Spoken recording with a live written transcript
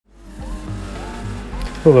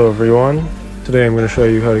Hello everyone, today I'm going to show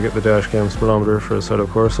you how to get the Dashcam Speedometer for Assetto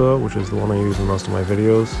Corsa, which is the one I use in most of my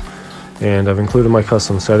videos. And I've included my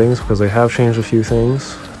custom settings because I have changed a few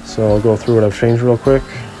things. So I'll go through what I've changed real quick.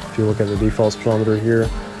 If you look at the default speedometer here,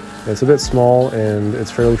 it's a bit small and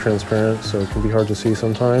it's fairly transparent, so it can be hard to see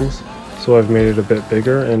sometimes. So I've made it a bit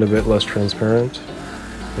bigger and a bit less transparent.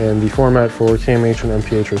 And the format for KMH and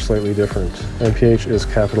MPH are slightly different. MPH is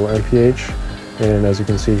capital MPH. And as you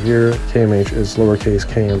can see here, KMH is lowercase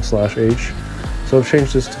km/h. So I've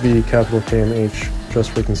changed this to be capital KMH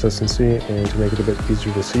just for consistency and to make it a bit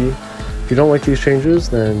easier to see. If you don't like these changes,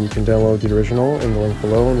 then you can download the original in the link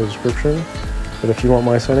below in the description. But if you want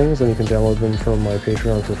my settings, then you can download them from my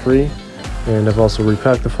Patreon for free. And I've also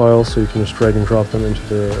repacked the files so you can just drag and drop them into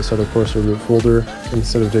the Assetto Corsa root folder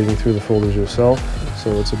instead of digging through the folders yourself. So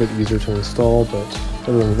it's a bit easier to install, but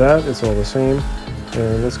other than that, it's all the same.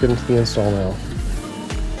 And let's get into the install now.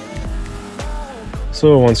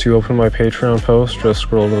 So once you open my Patreon post, just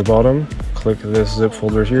scroll to the bottom, click this zip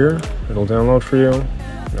folder here, it'll download for you,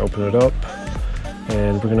 open it up,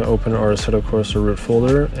 and we're going to open our Assetto Corsa root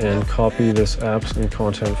folder and copy this apps and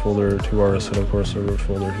content folder to our Assetto Corsa root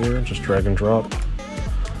folder here, just drag and drop.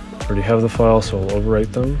 I already have the file, so I'll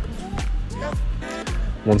overwrite them.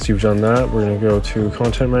 Once you've done that, we're going to go to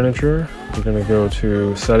Content Manager, we're going to go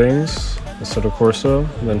to Settings, Assetto Corsa,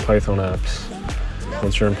 and then Python Apps.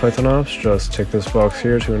 Once you're in Python Apps, just tick this box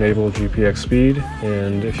here to enable GPX Speed,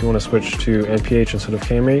 and if you want to switch to MPH instead of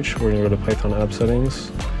KMH, we're going to go to Python App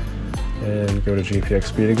Settings, and go to GPX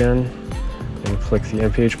Speed again, and click the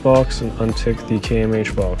MPH box and untick the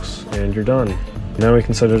KMH box, and you're done. Now we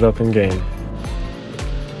can set it up in game.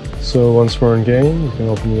 So once we're in game, you can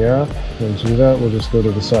open the app, and to do that, we'll just go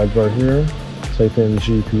to the sidebar here, type in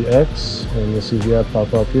GPX, and you'll see the app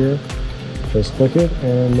pop up here. Just click it,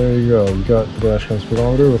 and there you go. You got the Dashcam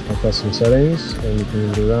Speedometer with my custom settings, and you can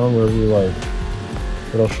move it around wherever you like.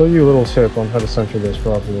 But I'll show you a little tip on how to center this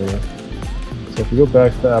properly. So if you go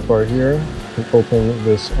back to the app bar here, you can open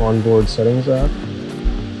this onboard settings app.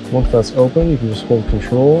 Once that's open, you can just hold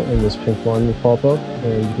Control, and this pink line will pop up,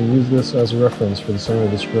 and you can use this as a reference for the center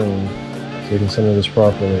of the screen, so you can center this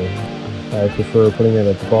properly. I prefer putting it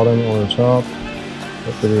at the bottom or the top.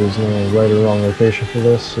 But there is no right or wrong location for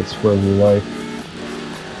this, it's wherever you like.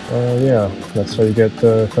 Yeah, that's how you get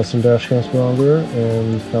the custom Dashcam Speedometer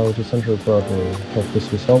and how to center it properly. Hope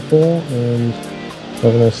this was helpful, and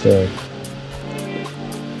have a nice day.